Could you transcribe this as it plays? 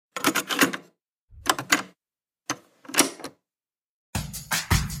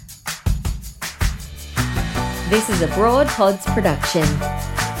This is a Broad Pods production.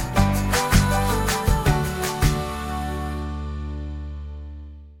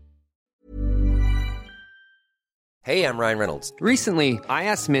 Hey, I'm Ryan Reynolds. Recently, I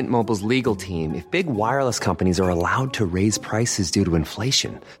asked Mint Mobile's legal team if big wireless companies are allowed to raise prices due to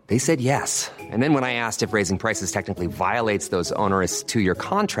inflation. They said yes. And then when I asked if raising prices technically violates those onerous two-year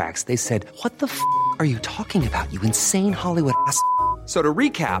contracts, they said, "What the f*** are you talking about, you insane Hollywood ass?" So to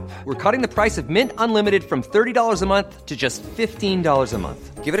recap, we're cutting the price of Mint Unlimited from $30 a month to just $15 a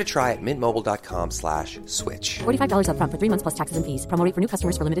month. Give it a try at mintmobile.com/switch. $45 up front for 3 months plus taxes and fees. Promo rate for new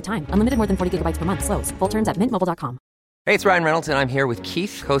customers for limited time. Unlimited more than 40 gigabytes per month. Slows full terms at mintmobile.com. Hey, it's Ryan Reynolds, and I'm here with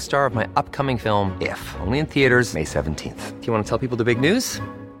Keith, co-star of my upcoming film, If, only in theaters May 17th. Do you want to tell people the big news?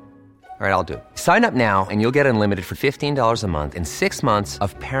 All right, I'll do it. Sign up now and you'll get unlimited for $15 a month and 6 months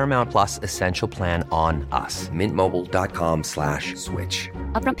of Paramount Plus Essential Plan on us. mintmobile.com/switch.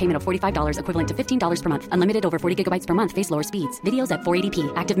 Upfront payment of $45 equivalent to $15 per month. Unlimited over 40 gigabytes per month. Face lower speeds. Videos at 480p.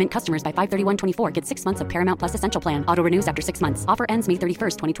 Active Mint customers by 531.24 get 6 months of Paramount Plus Essential Plan. Auto renews after 6 months. Offer ends May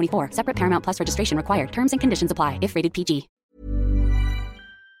 31st, 2024. Separate Paramount Plus registration required. Terms and conditions apply if rated PG.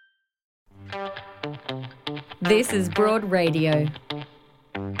 This is Broad Radio.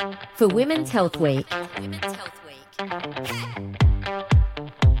 For Women's Health Week.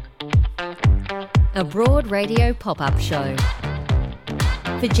 A Broad Radio pop-up show.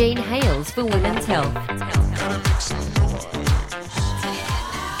 For Jean Hales for Women's Health.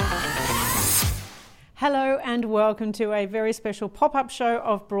 Hello and welcome to a very special pop-up show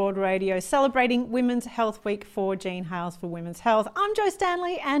of Broad Radio celebrating Women's Health Week for Jean Hales for Women's Health. I'm Jo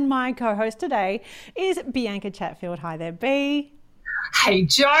Stanley and my co-host today is Bianca Chatfield. Hi there, B. Hey,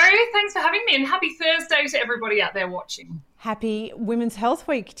 Jo. Thanks for having me and happy Thursday to everybody out there watching. Happy Women's Health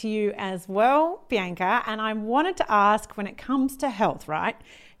Week to you as well, Bianca. And I wanted to ask, when it comes to health, right,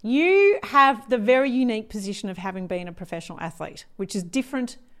 you have the very unique position of having been a professional athlete, which is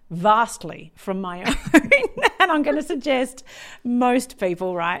different vastly from my own. And I'm going to suggest most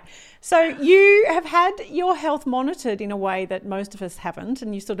people, right? So you have had your health monitored in a way that most of us haven't,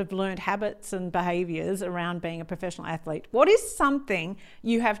 and you sort of learned habits and behaviours around being a professional athlete. What is something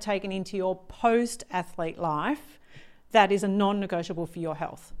you have taken into your post-athlete life that is a non-negotiable for your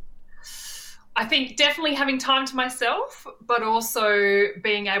health? I think definitely having time to myself, but also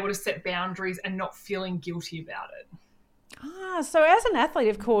being able to set boundaries and not feeling guilty about it. So as an athlete,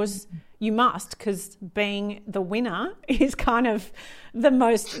 of course, you must, because being the winner is kind of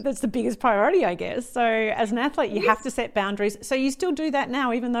that's the biggest priority, I guess. So as an athlete, you have to set boundaries. So you still do that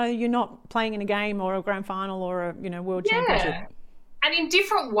now, even though you're not playing in a game or a grand final or a world championship. And in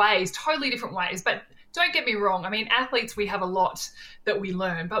different ways, totally different ways. But don't get me wrong. I mean, athletes, we have a lot that we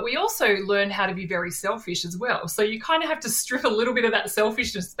learn, but we also learn how to be very selfish as well. So you kind of have to strip a little bit of that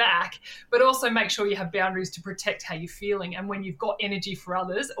selfishness back, but also make sure you have boundaries to protect how you're feeling. And when you've got energy for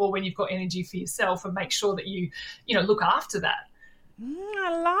others or when you've got energy for yourself, and make sure that you look after that.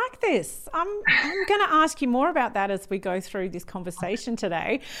 I like this. I'm going to ask you more about that as we go through this conversation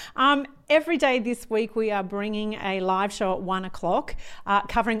today. Every day this week we are bringing a live show at 1 o'clock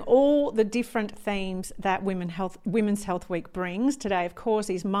covering all the different themes that Women's Health Week brings. Today, of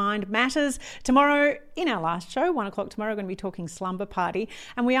course, is Mind Matters. Tomorrow, in our last show, 1 o'clock tomorrow, we're going to be talking Slumber Party.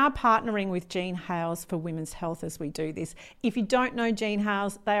 And we are partnering with Jean Hales for Women's Health as we do this. If you don't know Jean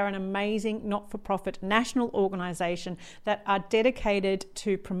Hales, they are an amazing not-for-profit national organisation that are dedicated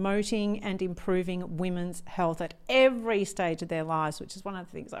to promoting and improving women's health at every stage of their lives, which is one of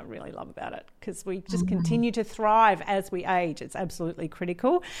the things I really love about it, because we just continue to thrive as we age. It's absolutely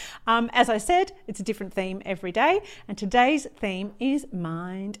critical. As I said, it's a different theme every day, and today's theme is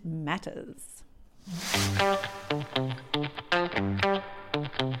Mind Matters.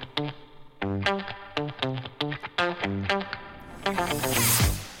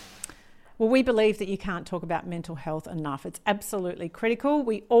 Well, we believe that you can't talk about mental health enough. It's absolutely critical.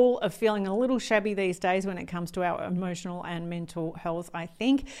 We all are feeling a little shabby these days when it comes to our emotional and mental health, I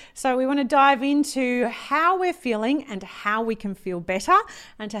think. So we want to dive into how we're feeling and how we can feel better.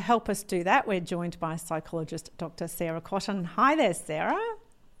 And to help us do that, we're joined by psychologist Dr. Sarah Cotton. Hi there, Sarah.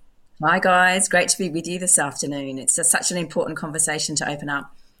 Hi guys, great to be with you this afternoon. It's such an important conversation to open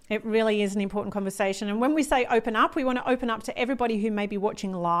up. It really is an important conversation. And when we say open up, we want to open up to everybody who may be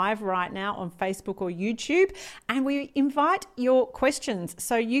watching live right now on Facebook or YouTube. And we invite your questions.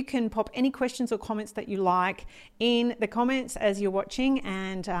 So you can pop any questions or comments that you like in the comments as you're watching.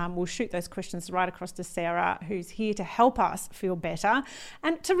 And we'll shoot those questions right across to Sarah, who's here to help us feel better.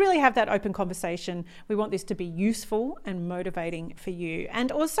 And to really have that open conversation, we want this to be useful and motivating for you.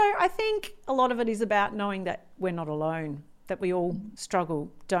 And also, I think a lot of it is about knowing that we're not alone, that we all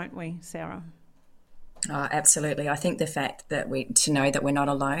struggle, don't we, Sarah? Oh, absolutely. I think the fact that to know that we're not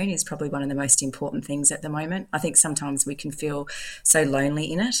alone is probably one of the most important things at the moment. I think sometimes we can feel so lonely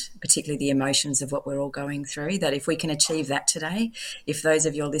in it, particularly the emotions of what we're all going through, that if we can achieve that today, if those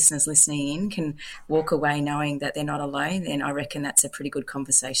of your listeners listening in can walk away knowing that they're not alone, then I reckon that's a pretty good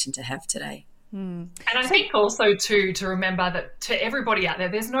conversation to have today. And I think also to remember that to everybody out there,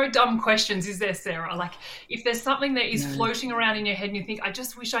 there's no dumb questions, is there, Sarah? Like if there's something that is floating around in your head and you think, I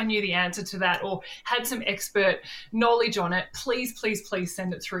just wish I knew the answer to that or had some expert knowledge on it, please, please, please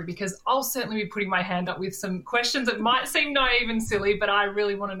send it through, because I'll certainly be putting my hand up with some questions that might seem naive and silly, but I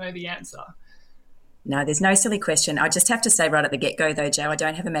really want to know the answer. No, there's no silly question. I just have to say right at the get-go, though, Jo, I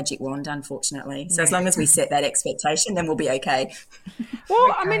don't have a magic wand, unfortunately. So as long as we set that expectation, then we'll be okay.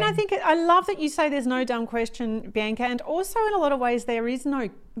 Well, I mean, I love that you say there's no dumb question, Bianca, and also in a lot of ways there's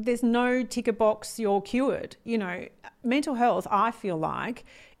no ticker box, you're cured. You know, mental health, I feel like,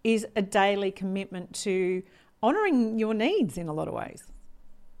 is a daily commitment to honouring your needs in a lot of ways.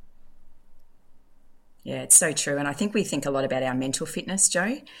 Yeah, it's so true. And I think we think a lot about our mental fitness,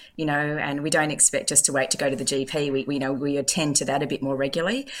 Jo, you know, and we don't expect just to wait to go to the GP. We attend to that a bit more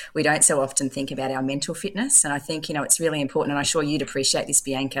regularly. We don't so often think about our mental fitness. And I think, you know, it's really important. And I'm sure you'd appreciate this,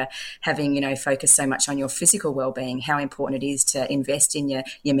 Bianca, having, you know, focused so much on your physical well-being, how important it is to invest in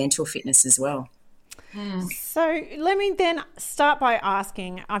your mental fitness as well. So let me then start by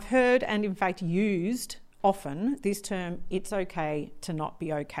asking, I've heard and in fact used often this term, it's okay to not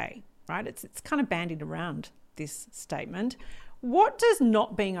be okay. Right? It's kind of bandied around, this statement. What does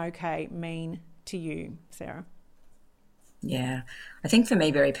not being okay mean to you, Sarah? Yeah, I think for me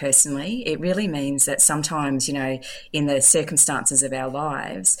very personally, it really means that sometimes, you know, in the circumstances of our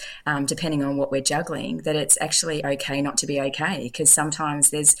lives, depending on what we're juggling, that it's actually okay not to be okay, because sometimes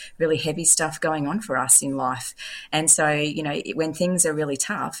there's really heavy stuff going on for us in life. And so, you know, when things are really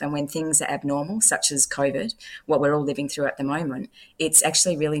tough and when things are abnormal, such as COVID, what we're all living through at the moment, it's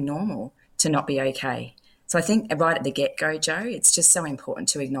actually really normal to not be okay. So I think right at the get-go, Jo, it's just so important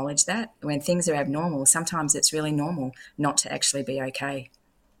to acknowledge that. When things are abnormal, sometimes it's really normal not to actually be okay.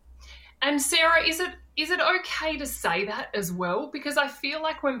 And Sarah, is it okay to say that as well? Because I feel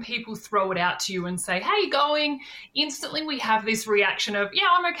like when people throw it out to you and say, how you going? Instantly we have this reaction of, yeah,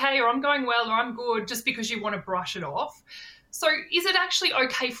 I'm okay, or I'm going well, or I'm good, just because you want to brush it off. So is it actually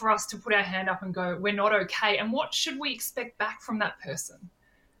okay for us to put our hand up and go, we're not okay? And what should we expect back from that person?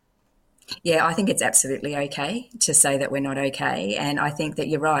 Yeah, I think it's absolutely okay to say that we're not okay. And I think that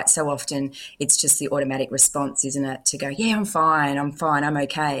you're right. So often it's just the automatic response, isn't it, to go, yeah, I'm fine, I'm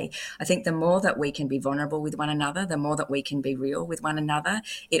okay. I think the more that we can be vulnerable with one another, the more that we can be real with one another,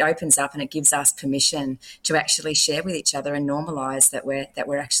 it opens up and it gives us permission to actually share with each other and normalise that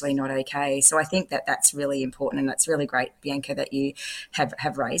we're actually not okay. So I think that that's really important, and that's really great, Bianca, that you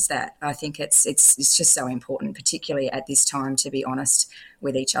have raised that. I think it's just so important, particularly at this time, to be honest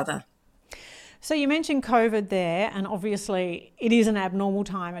with each other. So you mentioned COVID there, and obviously it is an abnormal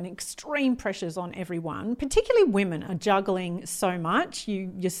time and extreme pressures on everyone, particularly women are juggling so much.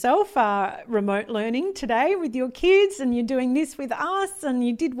 You yourself are remote learning today with your kids, and you're doing this with us, and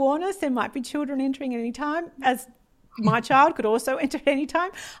you did warn us there might be children entering at any time, as my child could also enter at any time.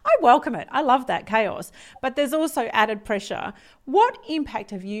 I welcome it. I love that chaos. But there's also added pressure. What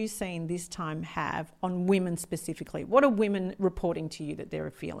impact have you seen this time have on women specifically? What are women reporting to you that they're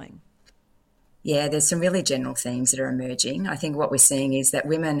feeling? Yeah, there's some really general themes that are emerging. I think what we're seeing is that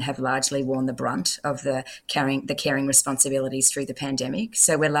women have largely borne the brunt of the caring responsibilities through the pandemic.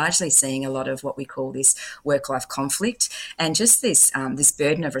 So we're largely seeing a lot of what we call this work-life conflict, and just this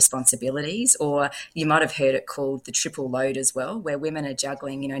burden of responsibilities, or you might have heard it called the triple load as well, where women are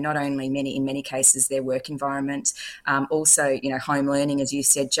juggling, you know, not only in many cases their work environment, also, you know, home learning, as you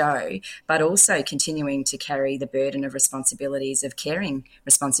said, Jo, but also continuing to carry the burden of responsibilities of caring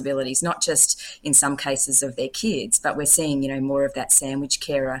responsibilities, not just in some cases of their kids, but we're seeing, you know, more of that sandwich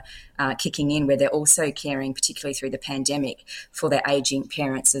carer kicking in, where they're also caring, particularly through the pandemic, for their ageing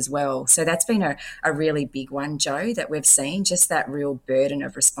parents as well. So that's been a really big one, Jo, that we've seen, just that real burden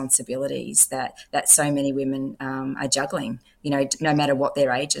of responsibilities that so many women are juggling, you know, no matter what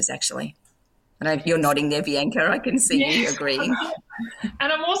their age is, actually. I know you're nodding there, Bianca. I can see you agreeing.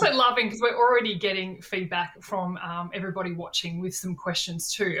 And I'm also loving, because we're already getting feedback from everybody watching with some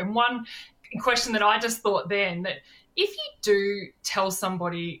questions too. And one question that I just thought then, that if you do tell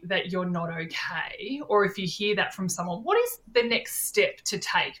somebody that you're not okay, or if you hear that from someone, what is the next step to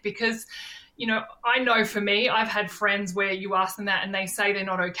take? Because, you know, I know for me, I've had friends where you ask them that and they say they're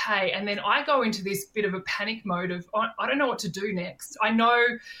not okay. And then I go into this bit of a panic mode of, I don't know what to do next. I know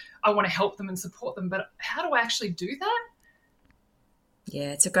I want to help them and support them, but how do I actually do that?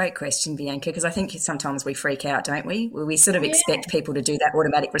 Yeah, it's a great question, Bianca, because I think sometimes we freak out, don't we? We sort of expect people to do that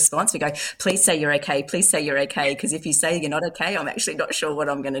automatic response. We go, please say you're okay, please say you're okay, because if you say you're not okay, I'm actually not sure what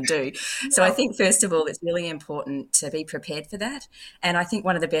I'm going to do. So I think, first of all, it's really important to be prepared for that. And I think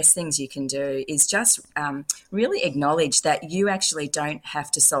one of the best things you can do is just really acknowledge that you actually don't have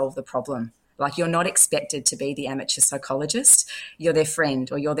to solve the problem. Like, you're not expected to be the amateur psychologist. You're their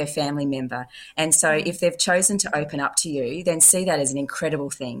friend or you're their family member. And so if they've chosen to open up to you, then see that as an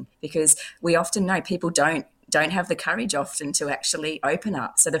incredible thing, because we often know people don't have the courage often to actually open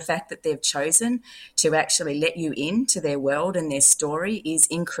up. So the fact that they've chosen to actually let you into their world and their story is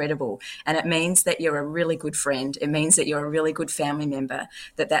incredible. And it means that you're a really good friend. It means that you're a really good family member,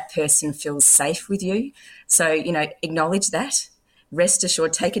 that person feels safe with you. So, acknowledge that. Rest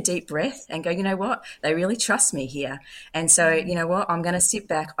assured, take a deep breath and go, you know what, they really trust me here. And so, you know what, I'm going to sit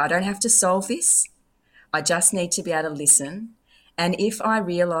back. I don't have to solve this. I just need to be able to listen. And if I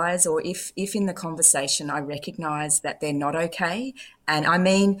realise, or if in the conversation I recognise that they're not okay, and I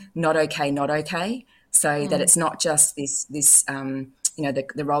mean not okay, so that it's not just this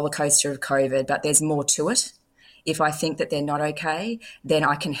the roller coaster of COVID, but there's more to it. If I think that they're not okay, then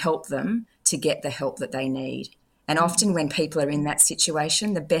I can help them to get the help that they need. And often when people are in that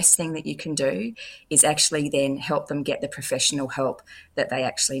situation, the best thing that you can do is actually then help them get the professional help that they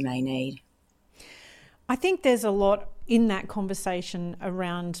actually may need. I think there's a lot in that conversation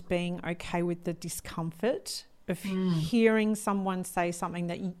around being okay with the discomfort of hearing someone say something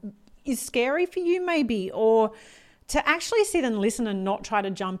that is scary for you maybe, or to actually sit and listen and not try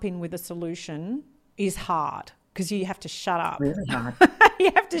to jump in with a solution is hard, because you have to shut up. Really hard.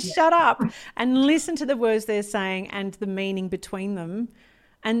 You have to shut up and listen to the words they're saying and the meaning between them.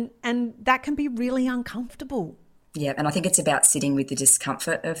 And that can be really uncomfortable. Yeah, and I think it's about sitting with the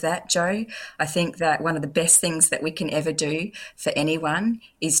discomfort of that, Jo. I think that one of the best things that we can ever do for anyone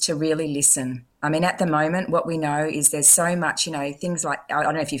is to really listen. I mean, at the moment, what we know is there's so much, things like, I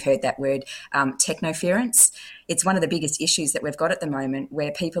don't know if you've heard that word, technoference. It's one of the biggest issues that we've got at the moment,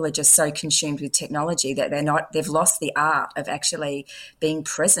 where people are just so consumed with technology that they've lost the art of actually being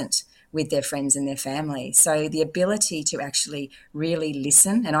present with their friends and their family. So the ability to actually really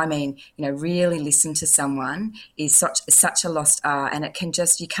listen, and I mean, really listen to someone, is such a lost art, and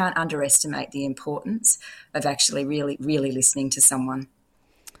you can't underestimate the importance of actually really, really listening to someone.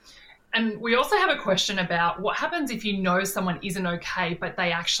 And we also have a question about what happens if you know someone isn't okay, but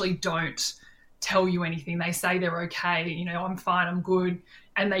they actually don't tell you anything. They say they're okay, I'm fine, I'm good,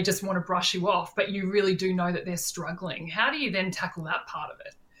 and they just want to brush you off, but you really do know that they're struggling. How do you then tackle that part of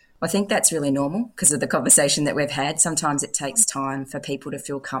it? I think that's really normal because of the conversation that we've had. Sometimes it takes time for people to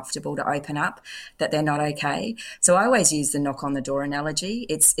feel comfortable to open up that they're not okay. So I always use the knock on the door analogy.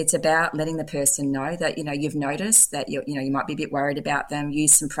 It's about letting the person know that, you've noticed that you might be a bit worried about them.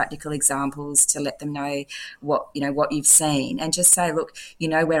 Use some practical examples to let them know what you've seen, and just say, look,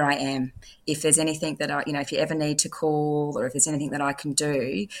 where I am. If there's anything that if you ever need to call, or if there's anything that I can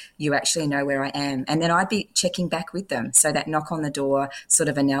do, you actually know where I am. And then I'd be checking back with them. So that knock on the door sort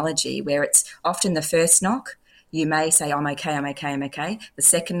of analogy, where it's often the first knock, you may say, I'm okay, I'm okay, I'm okay. The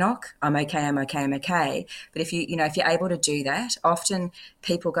second knock, I'm okay, I'm okay, I'm okay. But if if you're able to do that, often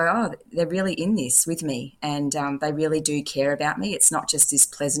people go, oh, they're really in this with me, and they really do care about me. It's not just this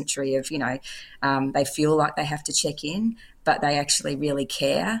pleasantry of, they feel like they have to check in, but they actually really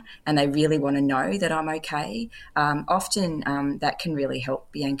care and they really want to know that I'm okay. Often that can really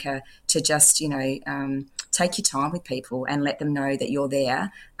help, Bianca, to just, take your time with people and let them know that you're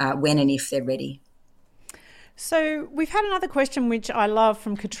there when and if they're ready. So we've had another question, which I love,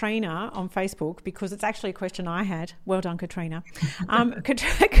 from Katrina on Facebook, because it's actually a question I had. Well done, Katrina.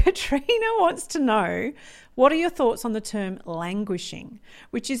 Katrina wants to know, what are your thoughts on the term languishing,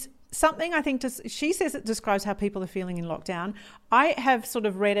 which is something I think she says it describes how people are feeling in lockdown. I have sort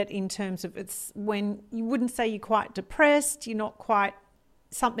of read it in terms of it's when you wouldn't say you're quite depressed, you're not quite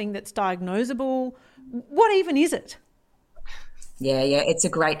something that's diagnosable. What even is it? Yeah, it's a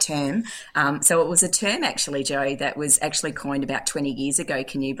great term. So it was a term actually, Jo, that was actually coined about 20 years ago,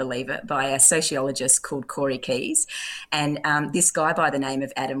 can you believe it, by a sociologist called Corey Keyes. And this guy by the name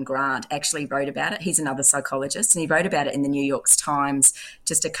of Adam Grant actually wrote about it. He's another psychologist, and he wrote about it in the New York Times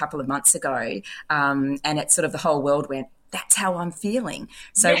just a couple of months ago. And it's sort of the whole world went, that's how I'm feeling.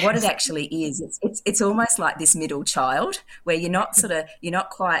 So yes. What it actually is, it's almost like this middle child where you're not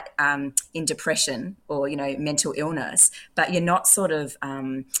quite in depression or, mental illness, but you're not sort of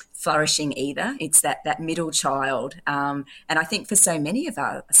flourishing either. It's that middle child. And I think for so many of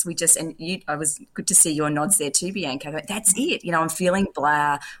us, I was good to see your nods there too, Bianca. That's it. I'm feeling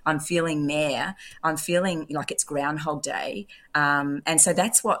blah, I'm feeling meh, I'm feeling like it's Groundhog Day. And so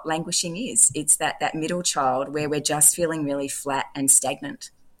that's what languishing is. It's that middle child where we're just feeling really flat and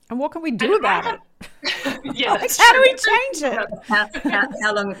stagnant. And what can we do about it? Yeah, how do we change it?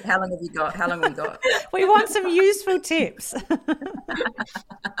 How long have you got? How long have we got? We want some useful tips.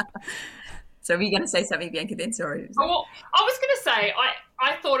 So were you going to say something, Bianca, then? Sorry. Well, I was going to say,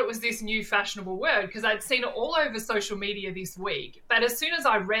 I thought it was this new fashionable word because I'd seen it all over social media this week. But as soon as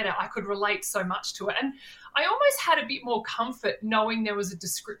I read it, I could relate so much to it. And I almost had a bit more comfort knowing there was a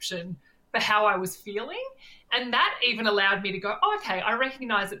description for how I was feeling. And that even allowed me to go, oh, okay, I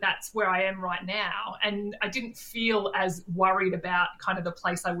recognize that that's where I am right now. And I didn't feel as worried about kind of the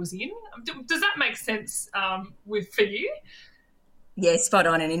place I was in. Does that make sense for you? Yeah, spot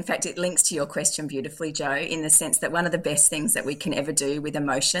on. And in fact, it links to your question beautifully, Jo, in the sense that one of the best things that we can ever do with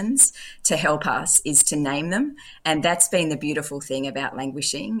emotions to help us is to name them. And that's been the beautiful thing about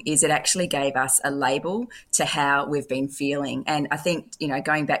languishing, is it actually gave us a label to how we've been feeling. And I think,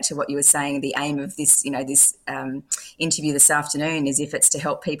 going back to what you were saying, the aim of this, this interview this afternoon is if it's to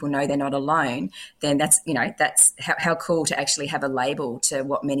help people know they're not alone, then that's how cool to actually have a label to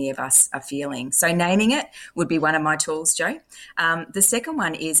what many of us are feeling. So naming it would be one of my tools, Jo. The second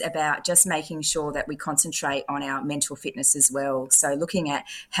one is about just making sure that we concentrate on our mental fitness as well. So looking at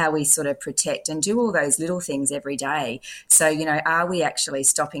how we sort of protect and do all those little things every day. So, are we actually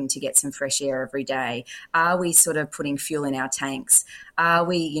stopping to get some fresh air every day? Are we sort of putting fuel in our tanks? Are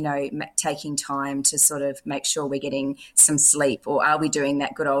we, taking time to sort of make sure we're getting some sleep? Or are we doing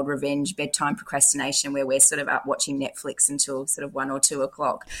that good old revenge bedtime procrastination where we're sort of up watching Netflix until sort of 1 or 2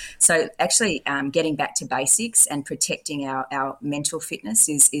 o'clock? So actually getting back to basics and protecting our mental fitness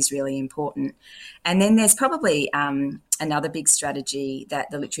is really important. And then there's probably another big strategy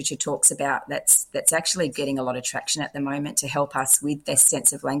that the literature talks about that's actually getting a lot of traction at the moment to help us with this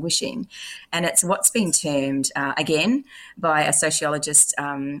sense of languishing. And it's what's been termed, again, by a sociologist,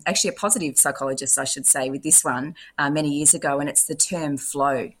 actually a positive psychologist, I should say, with this one many years ago, and it's the term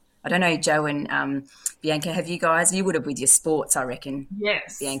flow. I don't know, Jo and Bianca, you would have with your sports, I reckon.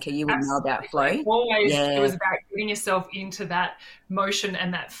 Yes. Bianca, you would know about flow. Always, yeah. It was about getting yourself into that motion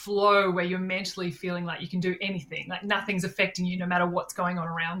and that flow where you're mentally feeling like you can do anything, like nothing's affecting you no matter what's going on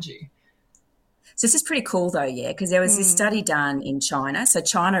around you. So this is pretty cool though, yeah, because there was this study done in China. So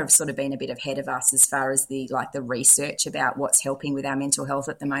China have sort of been a bit ahead of us as far as the research about what's helping with our mental health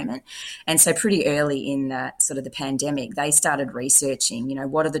at the moment. And so pretty early in the sort of the pandemic, they started researching,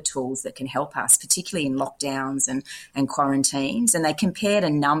 what are the tools that can help us, particularly in lockdowns and quarantines. And they compared a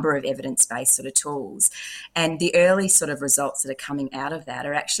number of evidence-based sort of tools. And the early sort of results that are coming out of that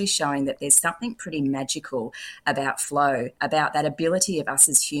are actually showing that there's something pretty magical about flow, about that ability of us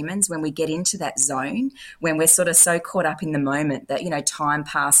as humans when we get into that zone, when we're sort of so caught up in the moment that, time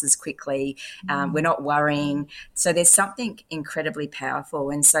passes quickly, we're not worrying. So there's something incredibly powerful.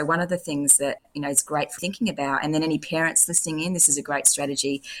 And so one of the things that, is great for thinking about, and then any parents listening in, this is a great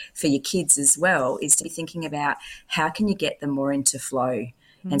strategy for your kids as well, is to be thinking about how can you get them more into flow.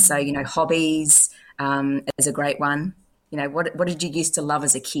 And so, hobbies is a great one. What did you used to love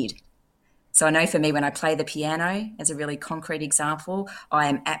as a kid? So I know for me, when I play the piano, as a really concrete example, I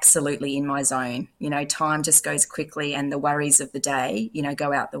am absolutely in my zone. Time just goes quickly and the worries of the day,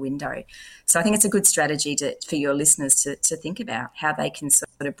 go out the window. So I think it's a good strategy for your listeners to think about how they can sort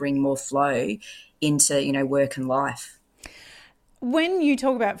of bring more flow into, work and life. When you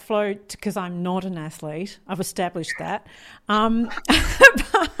talk about flow, because I'm not an athlete, I've established that. I'm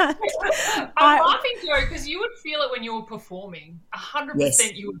laughing, Joe, because you would feel it when you were performing.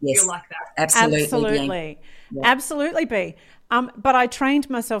 100% you would feel like that. Absolutely. Absolutely, B. But I trained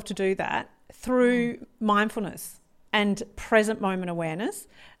myself to do that through mindfulness and present moment awareness.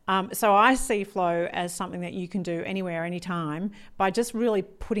 So I see flow as something that you can do anywhere, anytime, by just really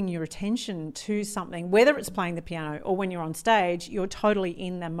putting your attention to something, whether it's playing the piano or when you're on stage, you're totally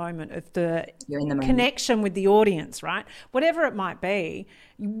in the moment of the connection with the audience, right? Whatever it might be,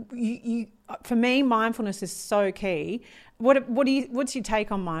 you for me, mindfulness is so key. What's your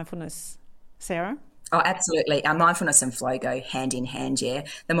take on mindfulness, Sarah? Oh, absolutely. Mindfulness and flow go hand in hand, yeah.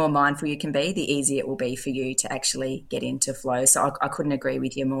 The more mindful you can be, the easier it will be for you to actually get into flow. So I couldn't agree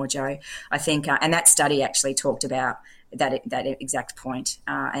with you more, Jo. I think, and that study actually talked about that exact point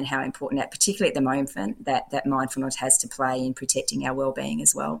and how important that, particularly at the moment, that mindfulness has to play in protecting our well-being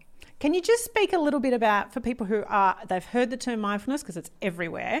as well. Can you just speak a little bit about, for people who they've heard the term mindfulness because it's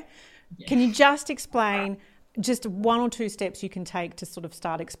everywhere, Can you just explain just one or two steps you can take to sort of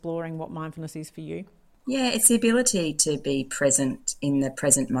start exploring what mindfulness is for you? Yeah, it's the ability to be present in the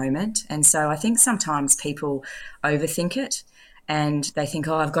present moment. And so I think sometimes people overthink it. And they think,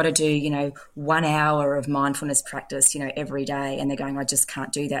 oh, I've got to do, 1 hour of mindfulness practice, every day. And they're going, I just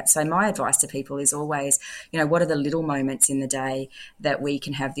can't do that. So my advice to people is always, what are the little moments in the day that we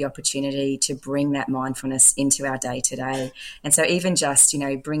can have the opportunity to bring that mindfulness into our day to day? And so even just,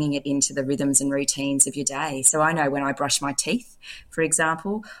 bringing it into the rhythms and routines of your day. So I know when I brush my teeth, for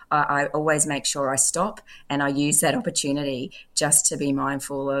example, I always make sure I stop and I use that opportunity just to be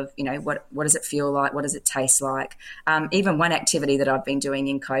mindful of, what does it feel like? What does it taste like? Even one activity that I've been doing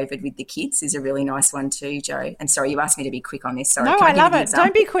in COVID with the kids is a really nice one too, Jo. And sorry, you asked me to be quick on this. Sorry. No, I love it.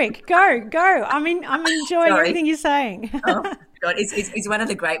 Don't be quick. Go. I'm enjoying everything you're saying. Oh, God, it's one of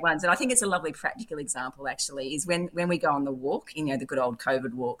the great ones. And I think it's a lovely practical example, actually, is when we go on the walk, the good old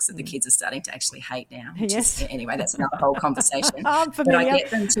COVID walks that the kids are starting to actually hate now. Yes. Anyway, that's another whole conversation. I'm But familiar.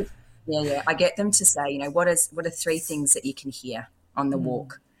 I get them to say, what are three things that you can hear on the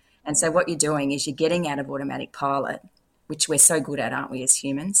walk? And so what you're doing is you're getting out of automatic pilot, which we're so good at, aren't we, as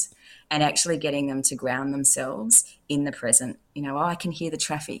humans, and actually getting them to ground themselves in the present. I can hear the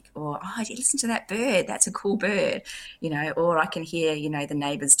traffic, or, listen to that bird, that's a cool bird, or I can hear, the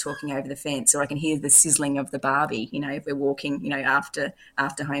neighbours talking over the fence, or I can hear the sizzling of the Barbie, if we're walking, after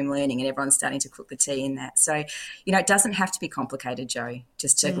home learning and everyone's starting to cook the tea in that. So, it doesn't have to be complicated, Jo,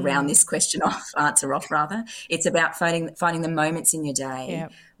 just to round this answer off rather. It's about finding the moments in your day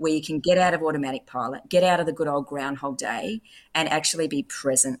where you can get out of automatic pilot, get out of the good old Groundhog Day and actually be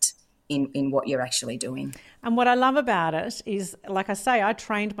present in what you're actually doing. And what I love about it is, like I say, I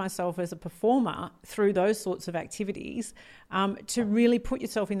trained myself as a performer through those sorts of activities to really put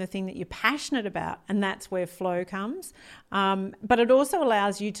yourself in the thing that you're passionate about, and that's where flow comes. But it also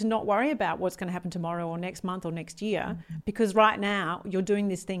allows you to not worry about what's going to happen tomorrow or next month or next year, because right now you're doing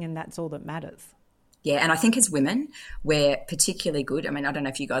this thing and that's all that matters. Yeah, and I think as women, we're particularly good. I mean, I don't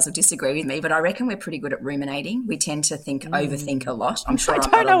know if you guys will disagree with me, but I reckon we're pretty good at ruminating. We tend to overthink a lot. I'm sure I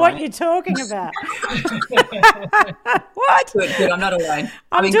don't know what you're talking about. What? Good. I'm not alone.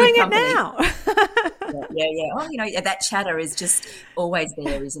 I'm doing it now. Yeah. Oh, that chatter is just always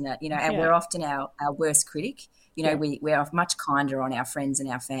there, isn't it? And we're often our worst critic. We're much kinder on our friends and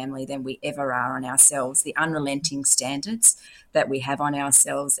our family than we ever are on ourselves. The unrelenting standards that we have on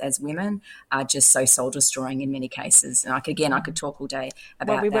ourselves as women are just so soul-destroying in many cases. And I could talk all day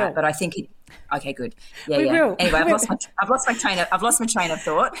about that. Will. But I think okay, good. Yeah, we will. Anyway, I've lost my train of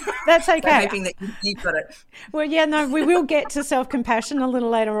thought. That's okay. I'm hoping that you've got it. Well, we will get to self-compassion a little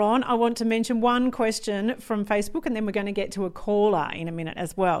later on. I want to mention one question from Facebook, and then we're going to get to a caller in a minute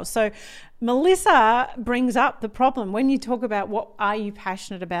as well. So Melissa brings up the problem when you talk about what are you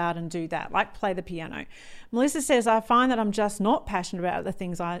passionate about and do that, like play the piano. Melissa says, I find that I'm just not passionate about the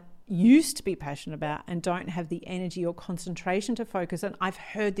things I used to be passionate about and don't have the energy or concentration to focus. And I've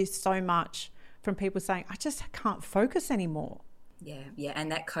heard this so much from people saying, I just can't focus anymore. Yeah,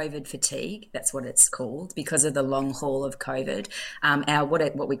 and that COVID fatigue, that's what it's called, because of the long haul of COVID.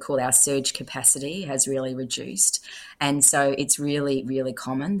 What we call our surge capacity has really reduced. And so it's really, really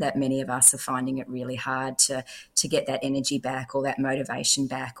common that many of us are finding it really hard to get that energy back or that motivation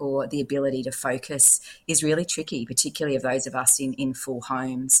back, or the ability to focus is really tricky, particularly of those of us in full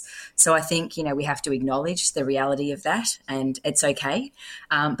homes. So I think, we have to acknowledge the reality of that, and it's okay.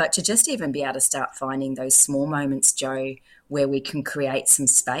 But to just even be able to start finding those small moments, Jo, where we can create some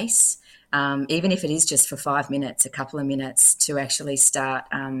space, even if it is just for 5 minutes, a couple of minutes, to actually start,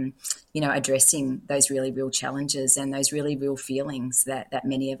 addressing those really real challenges and those really real feelings that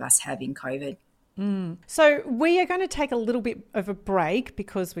many of us have in COVID. So we are going to take a little bit of a break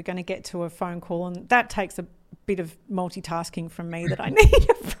because we're going to get to a phone call, and that takes a bit of multitasking from me that I need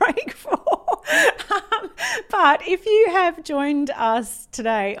a break for. But if you have joined us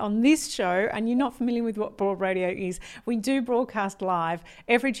today on this show and you're not familiar with what Broad Radio is, we do broadcast live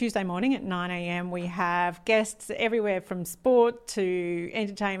every Tuesday morning at 9 a.m. We have guests everywhere from sport to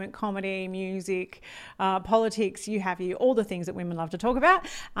entertainment, comedy, music, politics, all the things that women love to talk about.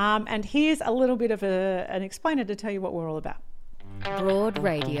 And here's a little bit of an explainer to tell you what we're all about. Broad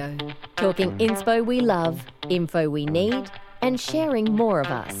Radio. Talking inspo we love, info we need, and sharing more of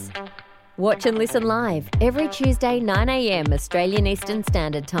us. Watch and listen live every Tuesday 9 a.m. Australian Eastern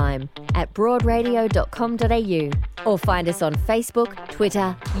Standard Time at broadradio.com.au, or find us on Facebook,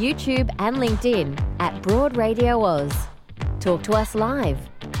 Twitter, YouTube and LinkedIn at Broad Radio Oz. Talk to us live.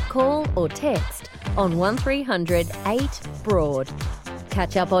 Call or text on 1300 8 Broad.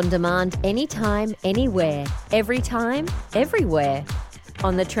 Catch up on demand anytime, anywhere, every time, everywhere.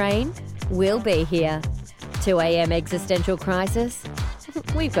 On the train, we'll be here. 2 a.m. existential crisis?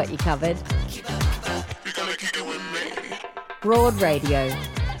 We've got you covered. Broad Radio.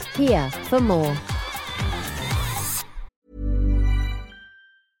 Here for more.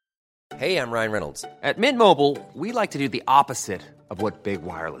 Hey, I'm Ryan Reynolds. At Mint Mobile, we like to do the opposite of what Big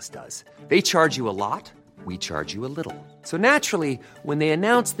Wireless does. They charge you a lot, we charge you a little. So naturally, when they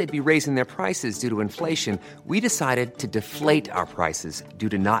announced they'd be raising their prices due to inflation, we decided to deflate our prices due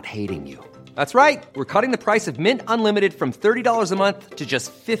to not hating you. That's right. We're cutting the price of Mint Unlimited from $30 a month to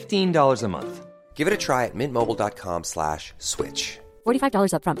just $15 a month. Give it a try at mintmobile.com/switch.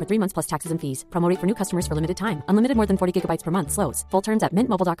 $45 up front for 3 months plus taxes and fees. Promo rate for new customers for limited time. Unlimited more than 40 gigabytes per month slows. Full terms at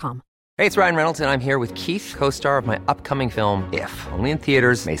mintmobile.com. Hey, it's Ryan Reynolds, and I'm here with Keith, co-star of my upcoming film, If, only in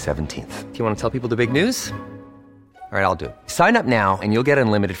theaters May 17th. Do you want to tell people the big news? All right, I'll do it. Sign up now and you'll get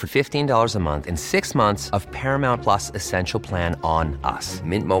unlimited for $15 a month and 6 months of Paramount Plus Essential Plan on us.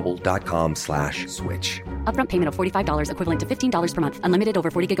 mintmobile.com/switch. Upfront payment of $45 equivalent to $15 per month. Unlimited over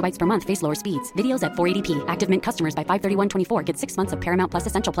 40 gigabytes per month. Face lower speeds. Videos at 480p. Active Mint customers by 531.24 get 6 months of Paramount Plus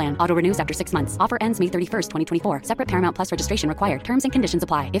Essential Plan. Auto renews after 6 months. Offer ends May 31st, 2024. Separate Paramount Plus registration required. Terms and conditions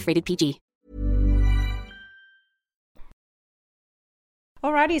apply if rated PG.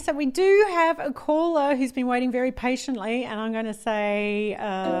 Alrighty, so we do have a caller who's been waiting very patiently, and I'm going to say,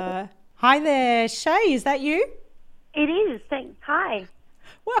 hi there, Shay, is that you? It is, thanks. Hi.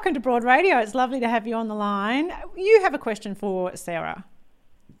 Welcome to Broad Radio. It's lovely to have you on the line. You have a question for Sarah.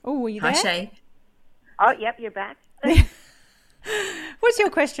 Oh, are you there? Hi, Shay. Oh, yep, you're back. What's your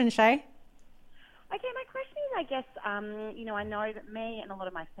question, Shay? Okay, my question is, I guess, I know that me and a lot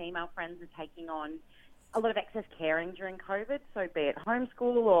of my female friends are taking on a lot of excess caring during COVID, so be it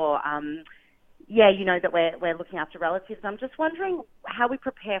homeschool or, that we're looking after relatives. I'm just wondering how we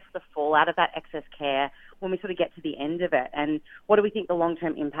prepare for the fallout of that excess care when we sort of get to the end of it, and what do we think the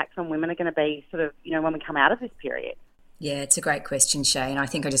long-term impacts on women are going to be sort of, when we come out of this period? Yeah, it's a great question, Shay. And I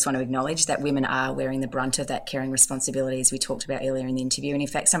think I just want to acknowledge that women are wearing the brunt of that caring responsibility, as we talked about earlier in the interview. And in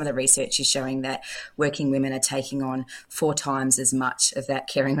fact, some of the research is showing that working women are taking on 4 times as much of that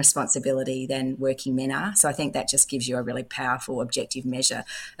caring responsibility than working men are. So I think that just gives you a really powerful objective measure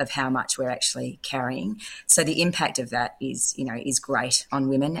of how much we're actually carrying. So the impact of that is great on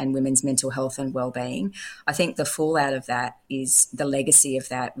women and women's mental health and well-being. I think the fallout of that is the legacy of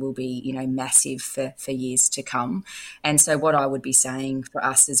that will be, massive for years to come. And so what I would be saying for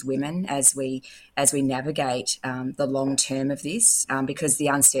us as women as we navigate the long term of this, because the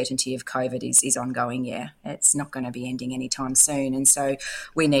uncertainty of COVID is ongoing, it's not going to be ending anytime soon. And so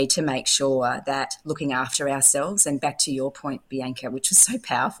we need to make sure that looking after ourselves, and back to your point, Bianca, which was so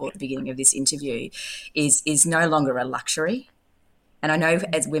powerful at the beginning of this interview, is no longer a luxury. And I know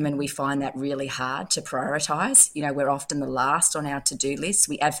as women, we find that really hard to prioritise. We're often the last on our to-do list.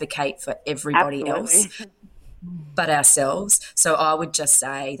 We advocate for everybody else but ourselves. So I would just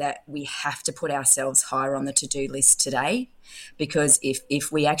say that we have to put ourselves higher on the to-do list today, because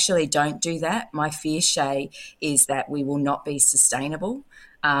if we actually don't do that, my fear, Shay, is that we will not be sustainable,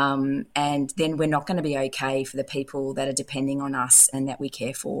 and then we're not going to be okay for the people that are depending on us and that we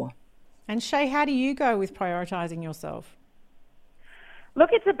care for. And Shay, how do you go with prioritising yourself?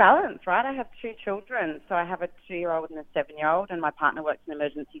 Look, it's a balance, right? I have 2 children. So I have a 2-year-old and a 7-year-old, and my partner works in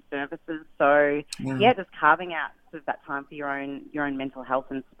emergency services. So, just carving out sort of that time for your own mental health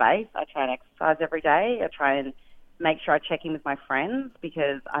and space. I try and exercise every day. I try and make sure I check in with my friends,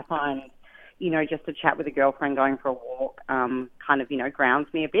 because I find, just to chat with a girlfriend going for a walk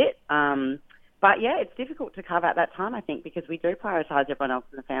grounds me a bit. But, it's difficult to carve out that time, I think, because we do prioritise everyone else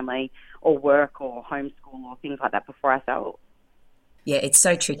in the family or work or homeschool or things like that before ourselves. Yeah, it's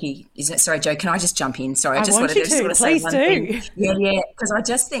so tricky, isn't it? Sorry, Jo, can I just jump in? Sorry, I just wanted to sort of say one thing. Yeah, because I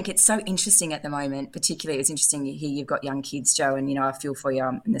just think it's so interesting at the moment. Particularly, it was interesting to hear you've got young kids, Jo, and I feel for you.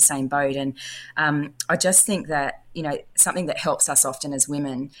 I'm in the same boat, and I just think that something that helps us often as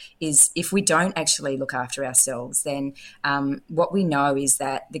women is if we don't actually look after ourselves, then what we know is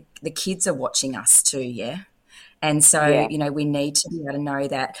that the kids are watching us too. Yeah. And so, we need to be able to know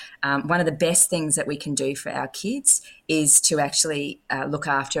that one of the best things that we can do for our kids is to actually look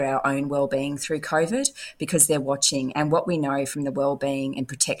after our own well-being through COVID, because they're watching. And what we know from the well-being and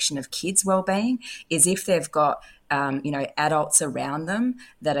protection of kids' well-being is if they've got adults around them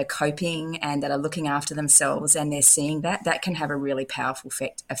that are coping and that are looking after themselves, and they're seeing that can have a really powerful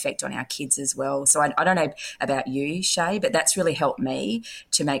effect on our kids as well. So I don't know about you, Shay, but that's really helped me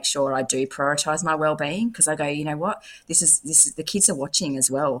to make sure I do prioritise my well-being, because I go, you know what, this is the kids are watching as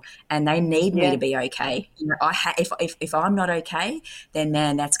well, and they need me to be okay. If I'm not okay, then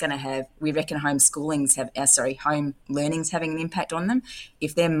man, that's going to have. We reckon home learning's having an impact on them.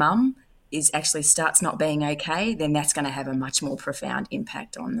 If their mum actually starts not being okay, then that's going to have a much more profound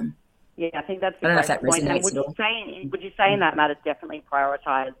impact on them. Yeah, I think that's a I don't know if great that point. And resonates at all. Would you say in that matter definitely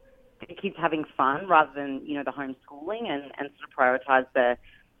prioritise the kids having fun rather than, you know, the homeschooling and sort of prioritise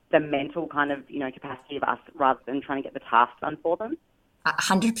the mental kind of, you know, capacity of us rather than trying to get the task done for them?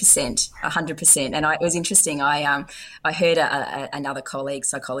 100%. And it was interesting. I heard another colleague,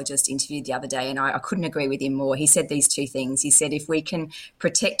 psychologist, interviewed the other day, and I couldn't agree with him more. He said these two things. He said, if we can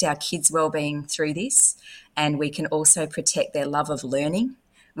protect our kids' well-being through this, and we can also protect their love of learning,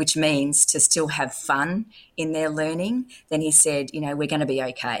 which means to still have fun in their learning, then he said, you know, we're going to be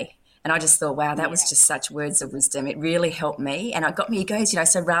okay. And I just thought, wow, that was just such words of wisdom. It really helped me. And it got me, he goes, you know,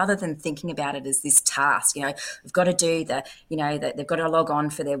 so rather than thinking about it as this task, you know, we've got to do they've got to log on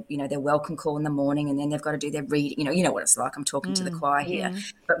for their, you know, their welcome call in the morning, and then they've got to do their reading, you know what it's like. I'm talking to the choir here.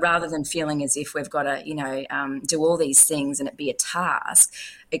 But rather than feeling as if we've got to, you know, do all these things and it be a task,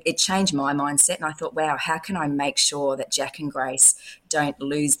 it changed my mindset. And I thought, wow, how can I make sure that Jack and Grace don't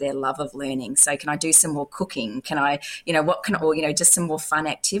lose their love of learning? So can I do some more cooking? Can I, you know, just some more fun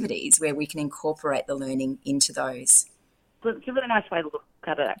activities where we can incorporate the learning into those? It's a really nice way to look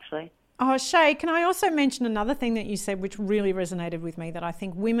at it, actually. Oh, Shay, can I also mention another thing that you said which really resonated with me that I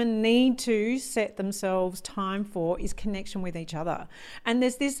think women need to set themselves time for is connection with each other. And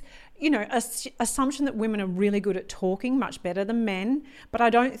there's this, you know, assumption that women are really good at talking, much better than men, but I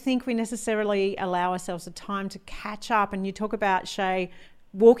don't think we necessarily allow ourselves the time to catch up. And you talk about, Shay,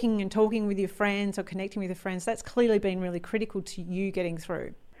 walking and talking with your friends or connecting with your friends. That's clearly been really critical to you getting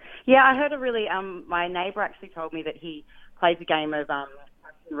through. Yeah, I heard my neighbour actually told me that he plays a game of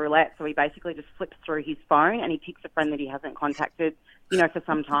roulette, so he basically just flips through his phone and he picks a friend that he hasn't contacted, you know, for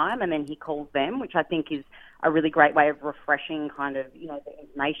some time, and then he calls them, which I think is a really great way of refreshing kind of, you know, the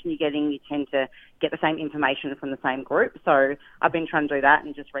information you're getting. You tend to get the same information from the same group. So I've been trying to do that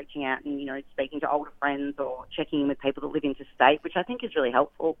and just reaching out and, you know, speaking to older friends or checking in with people that live interstate, which I think is really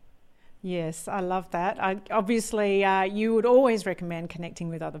helpful. Yes, I love that. Obviously, you would always recommend connecting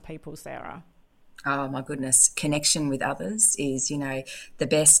with other people, Sarah. Oh, my goodness. Connection with others is, you know, the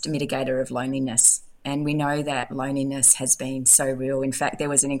best mitigator of loneliness. And we know that loneliness has been so real. In fact, there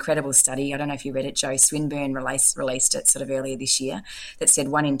was an incredible study, I don't know if you read it, Joe Swinburne released it sort of earlier this year, that said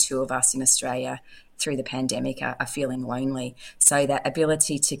 1 in 2 of us in Australia through the pandemic are feeling lonely. So that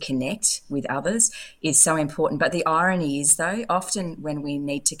ability to connect with others is so important. But the irony is, though, often when we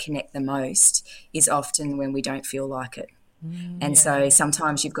need to connect the most is often when we don't feel like it. And so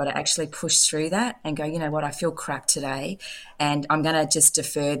sometimes you've got to actually push through that and go, you know what, I feel crap today and I'm going to just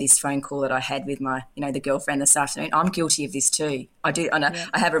defer this phone call that I had with my, you know, the girlfriend this afternoon. I'm guilty of this too. I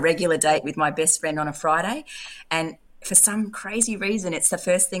have a regular date with my best friend on a Friday, and for some crazy reason, it's the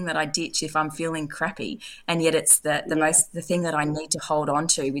first thing that I ditch if I'm feeling crappy. And yet it's the thing that I need to hold on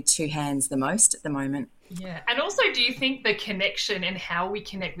to with two hands the most at the moment. Yeah. And also, do you think the connection and how we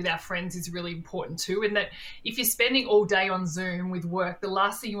connect with our friends is really important too? And that if you're spending all day on Zoom with work, the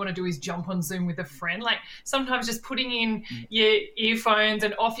last thing you want to do is jump on Zoom with a friend. Like sometimes just putting in your earphones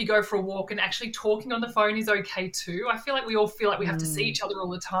and off you go for a walk and actually talking on the phone is okay too. I feel like we all feel like we have to see each other all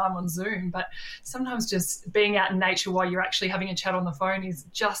the time on Zoom, but sometimes just being out in nature while you're actually having a chat on the phone is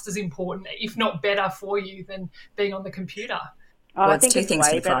just as important, if not better for you than being on the computer. Oh, I think it's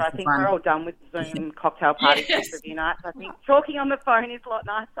way better. I think we're all done with Zoom cocktail parties and review nights. I think talking on the phone is a lot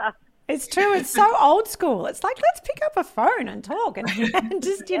nicer. It's true. It's so old school. It's like, let's pick up a phone and talk and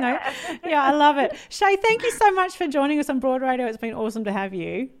just, you know. Yeah, I love it. Shay, thank you so much for joining us on Broad Radio. It's been awesome to have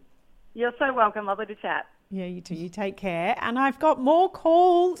you. You're so welcome. Lovely to chat. Yeah, you too. You take care. And I've got more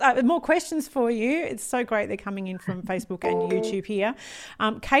more questions for you. It's so great they're coming in from Facebook and YouTube here.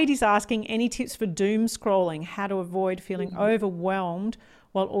 Katie's asking, any tips for doom scrolling, how to avoid feeling overwhelmed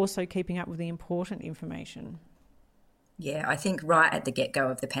while also keeping up with the important information? Yeah, I think right at the get-go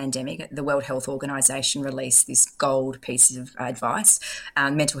of the pandemic, the World Health Organization released this gold piece of advice.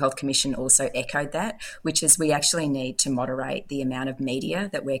 Mental Health Commission also echoed that, which is we actually need to moderate the amount of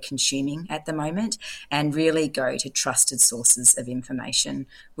media that we're consuming at the moment and really go to trusted sources of information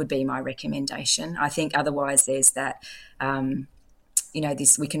would be my recommendation. I think otherwise there's that...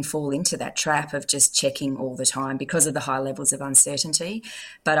 we can fall into that trap of just checking all the time because of the high levels of uncertainty.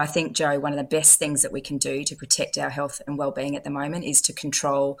 But I think, Joe, one of the best things that we can do to protect our health and well-being at the moment is to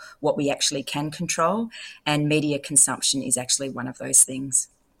control what we actually can control, and media consumption is actually one of those things.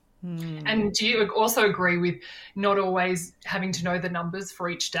 And do you also agree with not always having to know the numbers for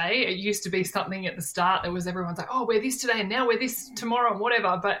each day? It used to be something at the start that was everyone's like, oh, we're this today and now we're this tomorrow and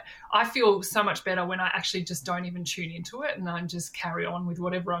whatever. But I feel so much better when I actually just don't even tune into it and I just carry on with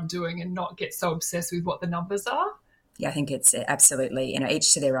whatever I'm doing and not get so obsessed with what the numbers are. Yeah, I think it's absolutely,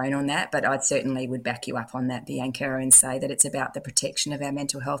 each to their own on that, but I certainly would back you up on that, Bianca, and say that it's about the protection of our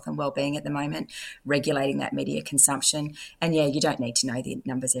mental health and wellbeing at the moment, regulating that media consumption. And yeah, you don't need to know the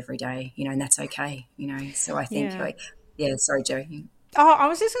numbers every day, and that's okay, So I think, sorry, Jo. Oh, I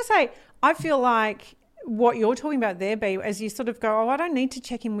was just going to say, I feel like what you're talking about there, B, as you sort of go, I don't need to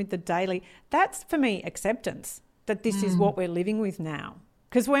check in with the daily. That's, for me, acceptance that this is what we're living with now.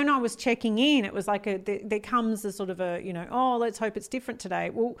 Because when I was checking in, it was like there comes a sort of let's hope it's different today.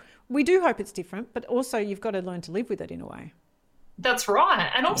 Well, we do hope it's different, but also you've got to learn to live with it in a way. That's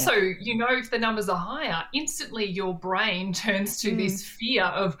right. And also, if the numbers are higher, instantly your brain turns to this fear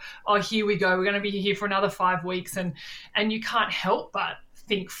of, oh, here we go, we're going to be here for another 5 weeks. And you can't help but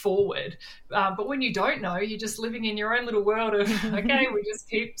think forward. But when you don't know, you're just living in your own little world of, okay, we just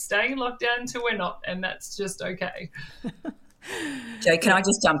keep staying in lockdown until we're not. And that's just okay. Jo, can I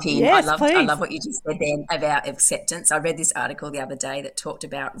just jump in? Yes, I love what you just said then about acceptance. I read this article the other day that talked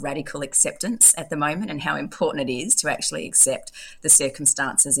about radical acceptance at the moment and how important it is to actually accept the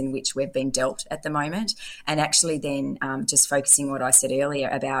circumstances in which we've been dealt at the moment, and actually then just focusing on what I said earlier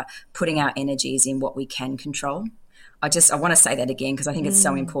about putting our energies in what we can control. I want to say that again because I think it's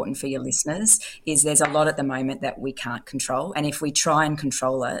so important for your listeners, is there's a lot at the moment that we can't control. And if we try and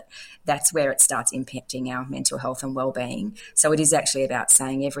control it, that's where it starts impacting our mental health and wellbeing. So it is actually about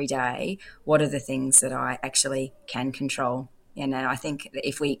saying every day, what are the things that I actually can control? And I think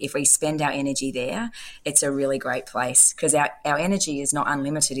if we spend our energy there, it's a really great place, because our energy is not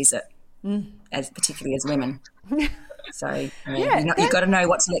unlimited, is it? Particularly as women. So you've got to know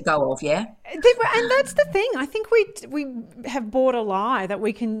what to let go of, yeah? And that's the thing. I think we have bought a lie that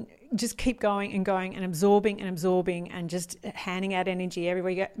we can just keep going and going and absorbing and just handing out energy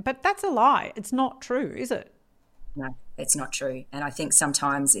everywhere you go. But that's a lie. It's not true, is it? No, it's not true. And I think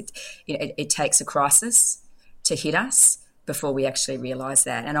sometimes it takes a crisis to hit us before we actually realise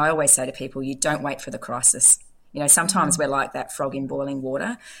that. And I always say to people, you don't wait for the crisis. Sometimes we're like that frog in boiling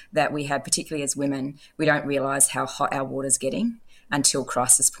water that we have, particularly as women. We don't realise how hot our water's getting until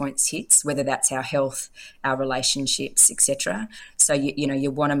crisis points hits, whether that's our health, our relationships, etc. So, you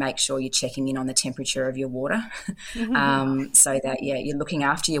want to make sure you're checking in on the temperature of your water so that, you're looking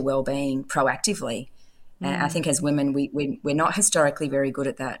after your well-being proactively. And I think as women, we're not historically very good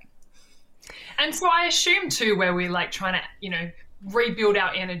at that. And so I assume too, where we're like trying to, rebuild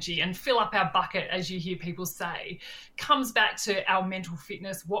our energy and fill up our bucket, as you hear people say, comes back to our mental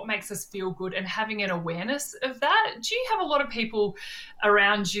fitness, what makes us feel good, and having an awareness of that. Do you have a lot of people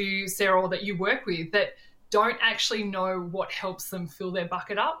around you, Sarah, or that you work with, that don't actually know what helps them fill their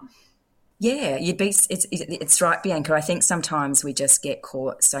bucket up? Yeah, it's right, Bianca. I think sometimes we just get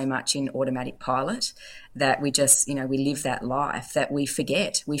caught so much in automatic pilot that we just, we live that life that we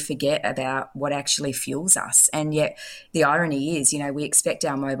forget about what actually fuels us. And yet the irony is, we expect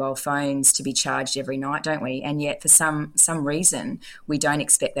our mobile phones to be charged every night, don't we? And yet for some reason, we don't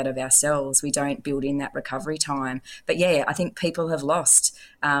expect that of ourselves. We don't build in that recovery time. But yeah, I think people have lost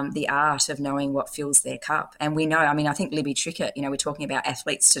the art of knowing what fills their cup. And we know, I think Libby Trickett, we're talking about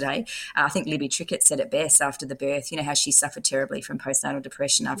athletes today. I think Libby Trickett said it best after the birth, how she suffered terribly from postnatal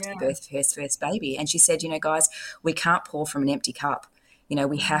depression after the birth of her first baby. And she said, guys, we can't pour from an empty cup.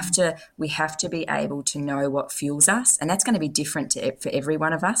 We have to be able to know what fuels us, and that's going to be different for every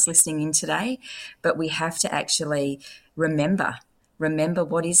one of us listening in today. But we have to actually remember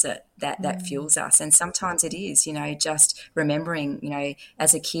what is it that fuels us. And sometimes it is, just remembering,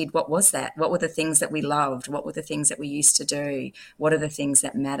 as a kid, what was that? What were the things that we loved? What were the things that we used to do? What are the things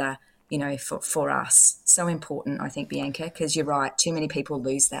that matter, for us? So important, I think, Bianca, because you're right. Too many people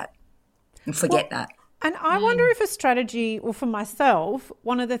lose that and forget that. And I wonder if a strategy, or for myself,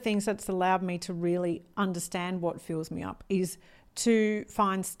 one of the things that's allowed me to really understand what fills me up is to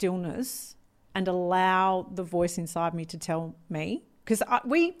find stillness and allow the voice inside me to tell me, because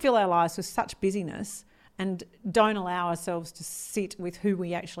we fill our lives with such busyness and don't allow ourselves to sit with who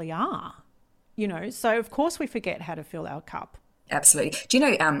we actually are, So of course we forget how to fill our cup. Absolutely. Do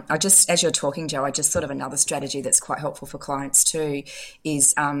you know, as you're talking, Jo, I just thought of another strategy that's quite helpful for clients too,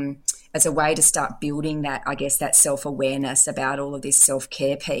 is as a way to start building that, I guess, that self-awareness about all of this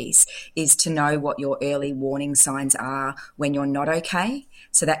self-care piece, is to know what your early warning signs are when you're not okay.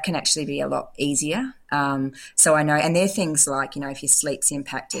 So that can actually be a lot easier. So I know, and there are things like, if your sleep's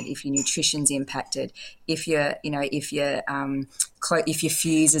impacted, if your nutrition's impacted, if your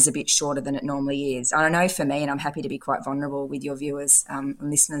fuse is a bit shorter than it normally is. I know for me, and I'm happy to be quite vulnerable with your viewers and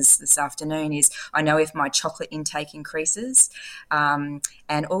listeners this afternoon, is I know if my chocolate intake increases,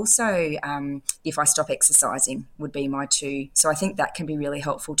 and also also if I stop exercising would be my 2. So I think that can be really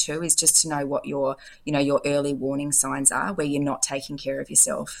helpful too, is just to know what your early warning signs are where you're not taking care of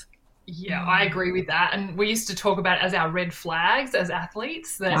yourself. Yeah, I agree with that. And we used to talk about it as our red flags as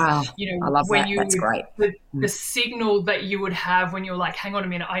athletes. That, wow, I love when that. That's great. The signal that you would have when you're like, hang on a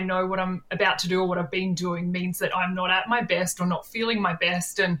minute, I know what I'm about to do or what I've been doing means that I'm not at my best or not feeling my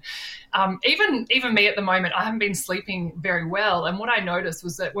best. And even me at the moment, I haven't been sleeping very well. And what I noticed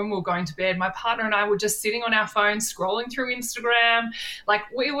was that when we were going to bed, my partner and I were just sitting on our phones, scrolling through Instagram. Like,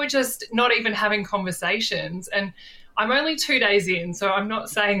 we were just not even having conversations. And I'm only 2 days in, so I'm not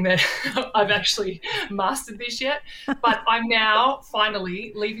saying that I've actually mastered this yet, but I'm now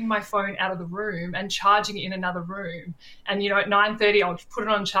finally leaving my phone out of the room and charging it in another room. And, at 9:30, I'll put it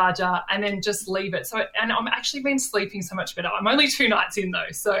on charger and then just leave it. And I'm actually been sleeping so much better. I'm only 2 nights in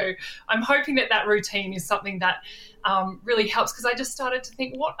though, so I'm hoping that routine is something that really helps, because I just started to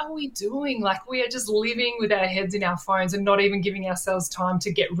think, what are we doing? Like, we are just living with our heads in our phones and not even giving ourselves time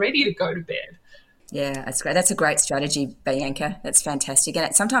to get ready to go to bed. Yeah, that's great. That's a great strategy, Bianca. That's fantastic.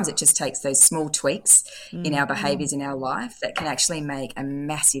 And sometimes it just takes those small tweaks in our behaviours in our life that can actually make a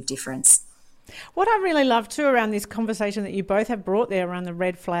massive difference. What I really love too around this conversation that you both have brought there around the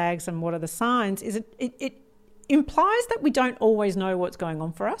red flags and what are the signs is it implies that we don't always know what's going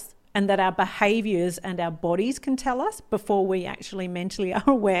on for us, and that our behaviours and our bodies can tell us before we actually mentally are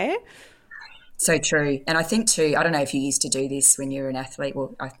aware. So true. And I think too, I don't know if you used to do this when you were an athlete.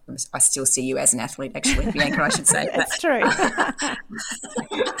 Well, I still see you as an athlete, actually, Bianca, I should say. That's true.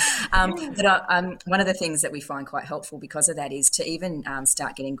 But one of the things that we find quite helpful because of that is to even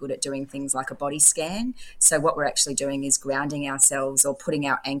start getting good at doing things like a body scan. So what we're actually doing is grounding ourselves or putting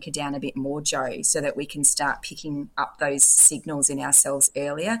our anchor down a bit more, Joe, so that we can start picking up those signals in ourselves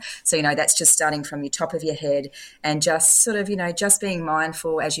earlier. So, that's just starting from your top of your head and just sort of, just being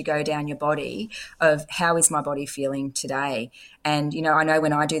mindful as you go down your body of how is my body feeling today. And, I know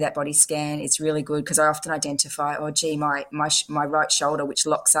when I do that body scan, it's really good because I often identify, my right shoulder, which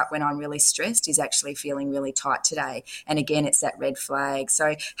locks up when I'm really stressed, is actually feeling really tight today. And again, it's that red flag.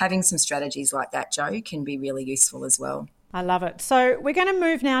 So having some strategies like that, Joe, can be really useful as well. I love it. So we're going to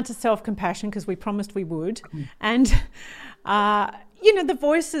move now to self-compassion because we promised we would. And, the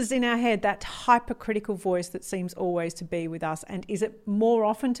voices in our head, that hypercritical voice that seems always to be with us. And is it more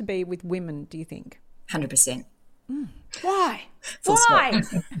often to be with women, do you think? 100%. Why? Why?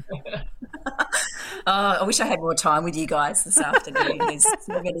 I wish I had more time with you guys this afternoon. There's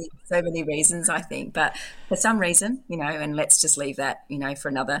so many reasons, I think. But for some reason, and let's just leave that, for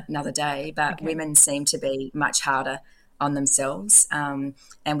another day. But okay. Women seem to be much harder on themselves. And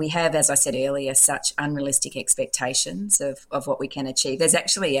we have, as I said earlier, such unrealistic expectations of what we can achieve. There's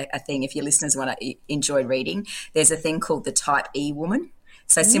actually a thing, if your listeners want to enjoy reading, there's a thing called the Type E woman.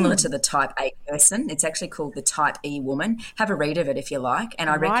 So similar to the Type A person, it's actually called the Type E woman. Have a read of it if you like. And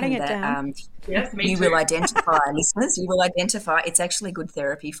I reckon that yes, you will identify, listeners, it's actually good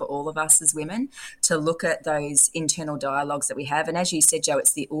therapy for all of us as women to look at those internal dialogues that we have. And as you said, Joe,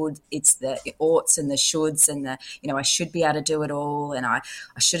 it's the oughts and the shoulds and the, I should be able to do it all, and I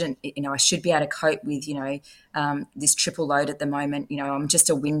shouldn't, I should be able to cope with, this triple load at the moment. I'm just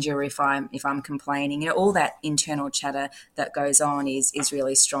a whinger if I'm complaining. All that internal chatter that goes on is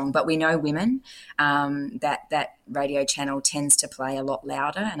really strong. But we know women, that radio channel tends to play a lot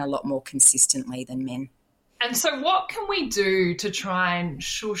louder and a lot more consistently than men. And so what can we do to try and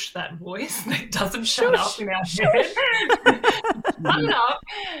shush that voice that doesn't shut up in our head? Shut it up.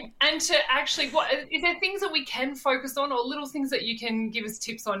 And to actually, is there things that we can focus on, or little things that you can give us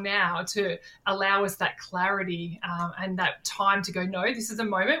tips on now to allow us that clarity and that time to go, no, this is a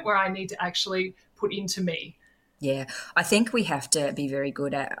moment where I need to actually put into me? Yeah, I think we have to be very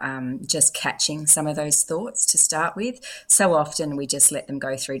good at just catching some of those thoughts to start with. So often we just let them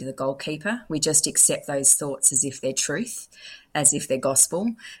go through to the goalkeeper. We just accept those thoughts as if they're truth, as if they're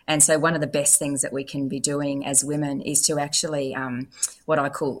gospel. And so one of the best things that we can be doing as women is to actually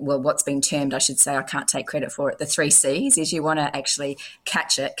what's been termed, I should say, I can't take credit for it, the 3 C's, is you want to actually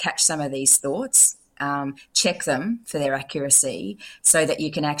catch some of these thoughts. Check them for their accuracy so that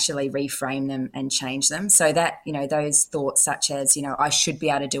you can actually reframe them and change them. So that, those thoughts such as, I should be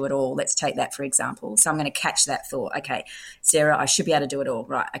able to do it all. Let's take that for example. So I'm going to catch that thought. Okay, Sarah, I should be able to do it all.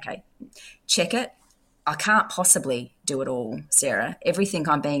 Right. Okay. Check it. I can't possibly do it all, Sarah. Everything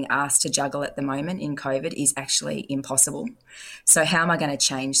I'm being asked to juggle at the moment in COVID is actually impossible. So how am I going to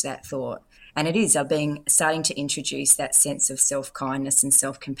change that thought? And it is starting to introduce that sense of self-kindness and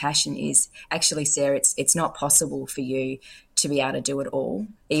self-compassion is actually, Sarah, it's not possible for you to be able to do it all,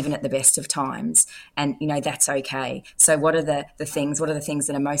 even at the best of times. And, that's okay. So what are the things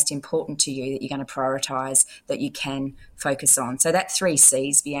that are most important to you that you're going to prioritise, that you can focus on? So that 3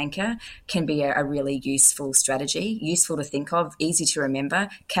 C's, Bianca, can be a really useful strategy, useful to think of, easy to remember.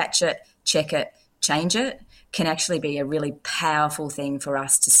 Catch it, check it, change it can actually be a really powerful thing for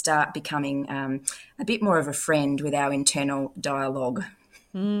us to start becoming a bit more of a friend with our internal dialogue.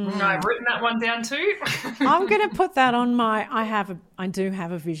 I've written that one down too. I'm going to put that on I do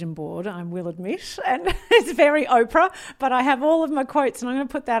have a vision board, I will admit, and it's very Oprah, but I have all of my quotes and I'm going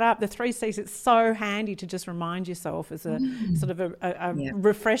to put that up, the 3 C's. It's so handy to just remind yourself as a sort of a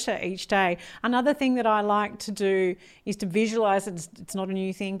refresher each day. Another thing that I like to do is to visualize it. It's not a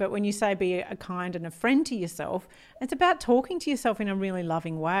new thing, but when you say be a kind and a friend to yourself, it's about talking to yourself in a really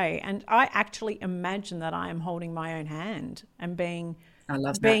loving way. And I actually imagine that I am holding my own hand and being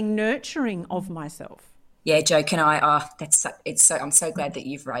nurturing of myself. Yeah, Jo, I'm so glad that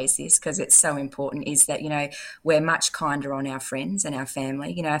you've raised this, because it's so important, is that, we're much kinder on our friends and our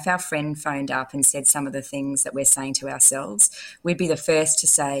family. If our friend phoned up and said some of the things that we're saying to ourselves, we'd be the first to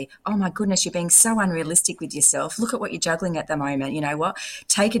say, oh my goodness, you're being so unrealistic with yourself. Look at what you're juggling at the moment. You know what?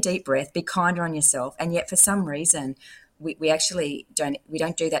 Take a deep breath, be kinder on yourself. And yet for some reason, we actually don't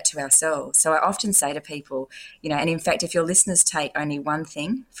do that to ourselves. So I often say to people, and in fact, if your listeners take only one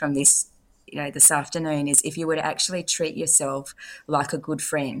thing from this, this afternoon, is if you were to actually treat yourself like a good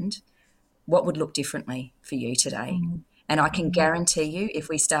friend, what would look differently for you today? And I can guarantee you, if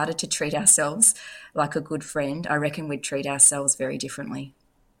we started to treat ourselves like a good friend, I reckon we'd treat ourselves very differently.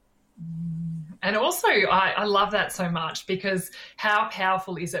 And also, I love that so much, because how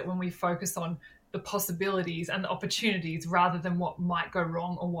powerful is it when we focus on the possibilities and the opportunities rather than what might go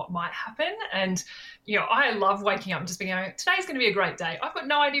wrong or what might happen. And, I love waking up and just being like, today's going to be a great day. I've got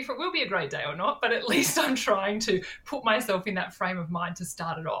no idea if it will be a great day or not, but at least I'm trying to put myself in that frame of mind to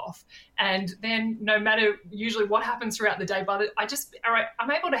start it off. And then no matter usually what happens throughout the day, but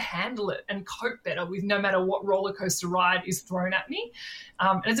I'm able to handle it and cope better with no matter what roller coaster ride is thrown at me.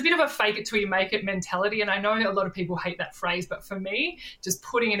 And it's a bit of a fake it till you make it mentality. And I know a lot of people hate that phrase, but for me, just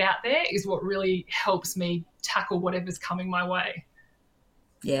putting it out there is what really helps me tackle whatever's coming my way.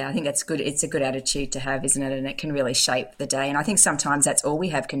 Yeah, I think that's good. It's a good attitude to have, isn't it? And it can really shape the day. And I think sometimes that's all we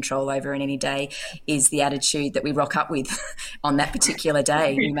have control over in any day, is the attitude that we rock up with on that particular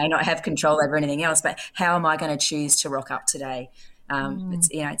day. We may not have control over anything else, but how am I going to choose to rock up today?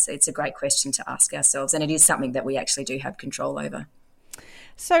 It's a great question to ask ourselves, and it is something that we actually do have control over.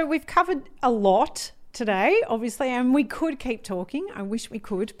 So we've covered a lot today, obviously, and we could keep talking. I wish we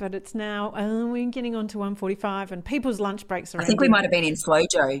could, but it's now we're getting on to 1:45 and people's lunch breaks are I think we might have been in flow,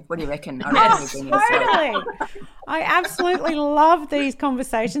 Jo. What do you reckon? Totally. I absolutely love these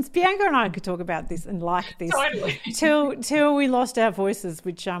conversations. Bianca and I could talk about this and like this till we lost our voices,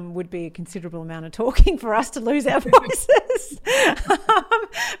 which would be a considerable amount of talking for us to lose our voices.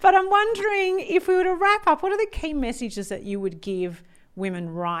 But I'm wondering, if we were to wrap up, what are the key messages that you would give women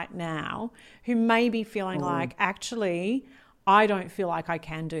right now who may be feeling like, actually, I don't feel like I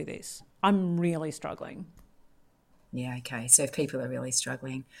can do this. I'm really struggling. Yeah, okay. So if people are really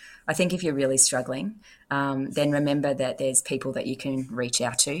struggling, I think if you're really struggling, then remember that there's people that you can reach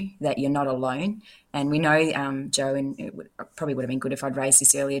out to, that you're not alone. And we know, Jo, and it probably would have been good if I'd raised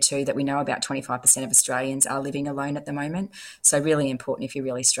this earlier too, that we know about 25% of Australians are living alone at the moment. So really important, if you're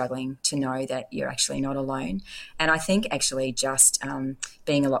really struggling, to know that you're actually not alone. And I think actually just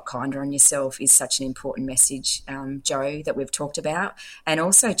being a lot kinder on yourself is such an important message, Jo, that we've talked about. And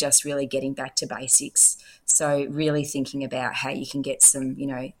also just really getting back to basics. So really thinking about how you can get some,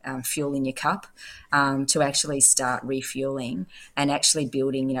 fuel in your cup to actually start refueling and actually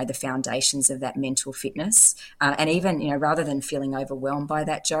building, the foundations of that mental fitness. And even, rather than feeling overwhelmed by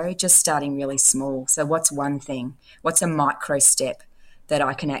that, Jo, just starting really small. So what's one thing? What's a micro step that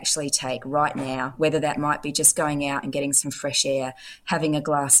I can actually take right now, whether that might be just going out and getting some fresh air, having a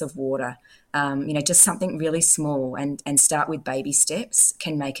glass of water, just something really small, and start with baby steps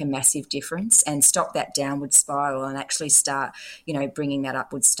can make a massive difference and stop that downward spiral and actually start, bringing that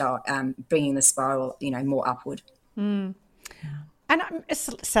upward bringing the spiral, more upward. And I'm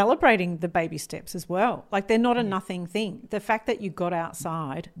celebrating the baby steps as well. Like, they're not a nothing thing. The fact that you got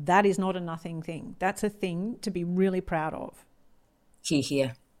outside, that is not a nothing thing. That's a thing to be really proud of.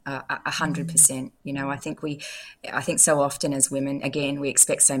 Here. 100%. You know, I think so often as women, again, we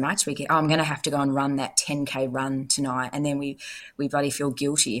expect so much. We get, I'm going to have to go and run that 10K run tonight. And then we bloody feel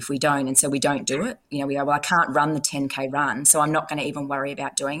guilty if we don't. And so we don't do it. You know, we go, well, I can't run the 10K run, so I'm not going to even worry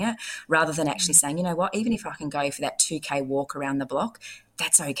about doing it, rather than actually saying, you know what, even if I can go for that 2K walk around the block,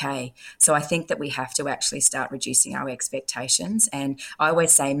 that's okay. So I think that we have to actually start reducing our expectations. And I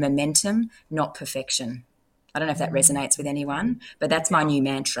always say momentum, not perfection. I don't know if that resonates with anyone, but that's my new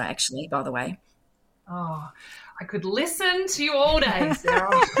mantra, actually, by the way. Oh, I could listen to you all day, Sarah.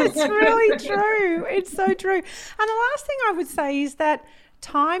 It's really true. It's so true. And the last thing I would say is that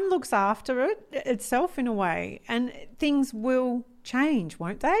time looks after itself in a way, and things will change,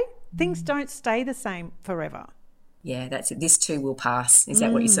 won't they? Things don't stay the same forever. Yeah, that's it. This too will pass. Is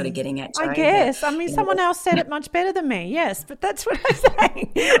that what you're sort of getting at, Joe? I guess. I mean, someone else said it much better than me, yes, but that's what I'm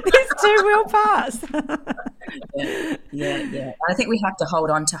saying. This too will pass. Yeah. I think we have to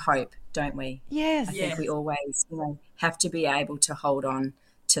hold on to hope, don't we? Yes. I think we always, have to be able to hold on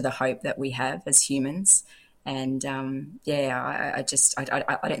to the hope that we have as humans. And, I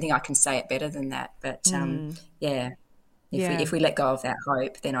don't think I can say it better than that. But, If we let go of that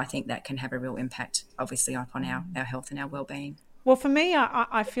hope, then I think that can have a real impact, obviously, upon our health and our well-being. Well, for me,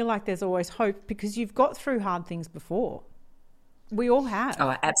 I feel like there's always hope because you've got through hard things before. We all have.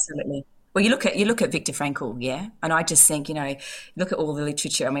 Oh, absolutely. Well, you look at Viktor Frankl, yeah, and I just think, look at all the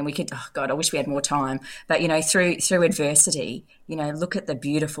literature. I mean, we could. Oh God, I wish we had more time. But through adversity, look at the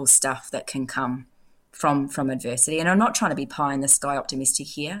beautiful stuff that can come from adversity. And I'm not trying to be pie in the sky optimistic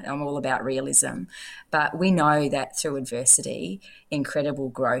here. I'm all about realism. But we know that through adversity, incredible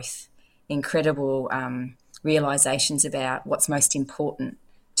growth, incredible realizations about what's most important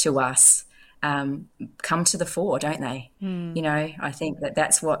to us come to the fore, don't they? I think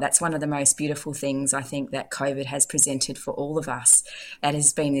that's one of the most beautiful things I think that COVID has presented for all of us. It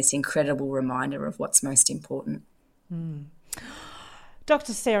has been this incredible reminder of what's most important.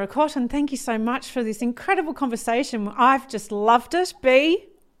 Dr. Sarah Cotton, thank you so much for this incredible conversation. I've just loved it. B?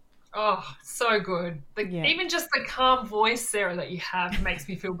 Oh, so good. Even just the calm voice, Sarah, that you have makes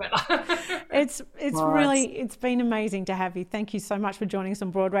me feel better. It's been amazing to have you. Thank you so much for joining us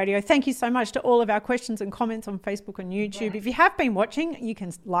on Broad Radio. Thank you so much to all of our questions and comments on Facebook and YouTube. If you have been watching, you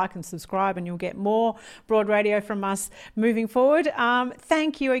can like and subscribe and you'll get more Broad Radio from us moving forward.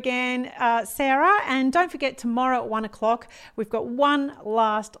 Thank you again, Sarah. And don't forget, tomorrow at 1 o'clock, we've got one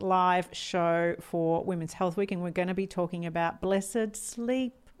last live show for Women's Health Week, and we're going to be talking about blessed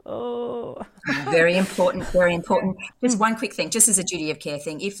sleep. Oh, very important, very important. Just one quick thing, just as a duty of care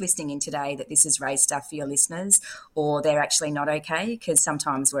thing, if listening in today that this has raised stuff for your listeners or they're actually not okay, because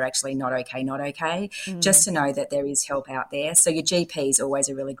sometimes we're actually not okay, just to know that there is help out there. So your GP is always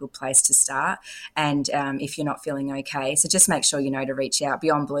a really good place to start. And if you're not feeling okay, so just make sure to reach out.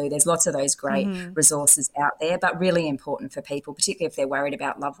 Beyond Blue, there's lots of those great resources out there, but really important for people, particularly if they're worried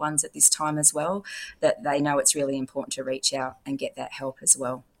about loved ones at this time as well, that they know it's really important to reach out and get that help as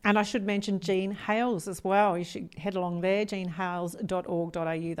well. And I should mention Jean Hales as well. You should head along there,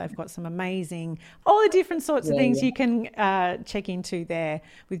 jeanhales.org.au. They've got some amazing, all the different sorts of things you can check into there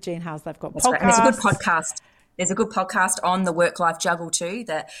with Jean Hales. They've got podcasts. Right. There's a good podcast. There's a good podcast on the work-life juggle too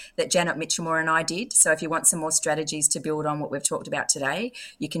that Janet Mitchellmore and I did. So if you want some more strategies to build on what we've talked about today,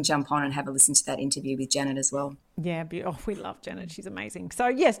 you can jump on and have a listen to that interview with Janet as well. Yeah, we love Janet. She's amazing. So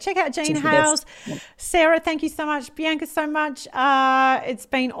yes, check out Jean Hales. Sarah, thank you so much. Bianca, so much. It's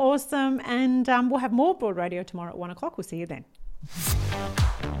been awesome. And we'll have more Broad Radio tomorrow at 1 o'clock. We'll see you then.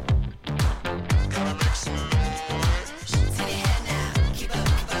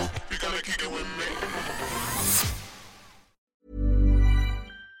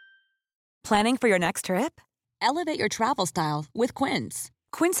 Planning for your next trip? Elevate your travel style with Quince.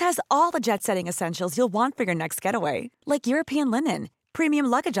 Quince has all the jet-setting essentials you'll want for your next getaway, like European linen, premium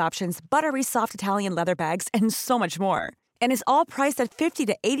luggage options, buttery soft Italian leather bags, and so much more. And is all priced at 50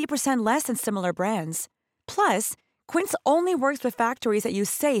 to 80% less than similar brands. Plus, Quince only works with factories that use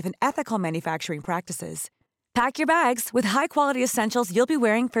safe and ethical manufacturing practices. Pack your bags with high-quality essentials you'll be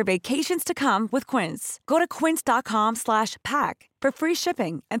wearing for vacations to come with Quince. Go to quince.com/pack for free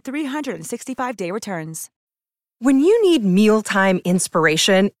shipping and 365-day returns. When you need mealtime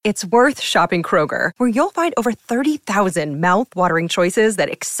inspiration, it's worth shopping Kroger, where you'll find over 30,000 mouth-watering choices that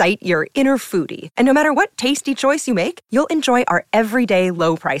excite your inner foodie. And no matter what tasty choice you make, you'll enjoy our everyday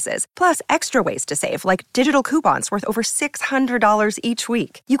low prices, plus extra ways to save, like digital coupons worth over $600 each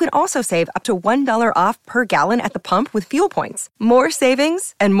week. You can also save up to $1 off per gallon at the pump with fuel points. More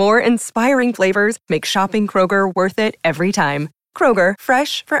savings and more inspiring flavors make shopping Kroger worth it every time. Kroger,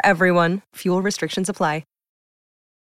 fresh for everyone. Fuel restrictions apply.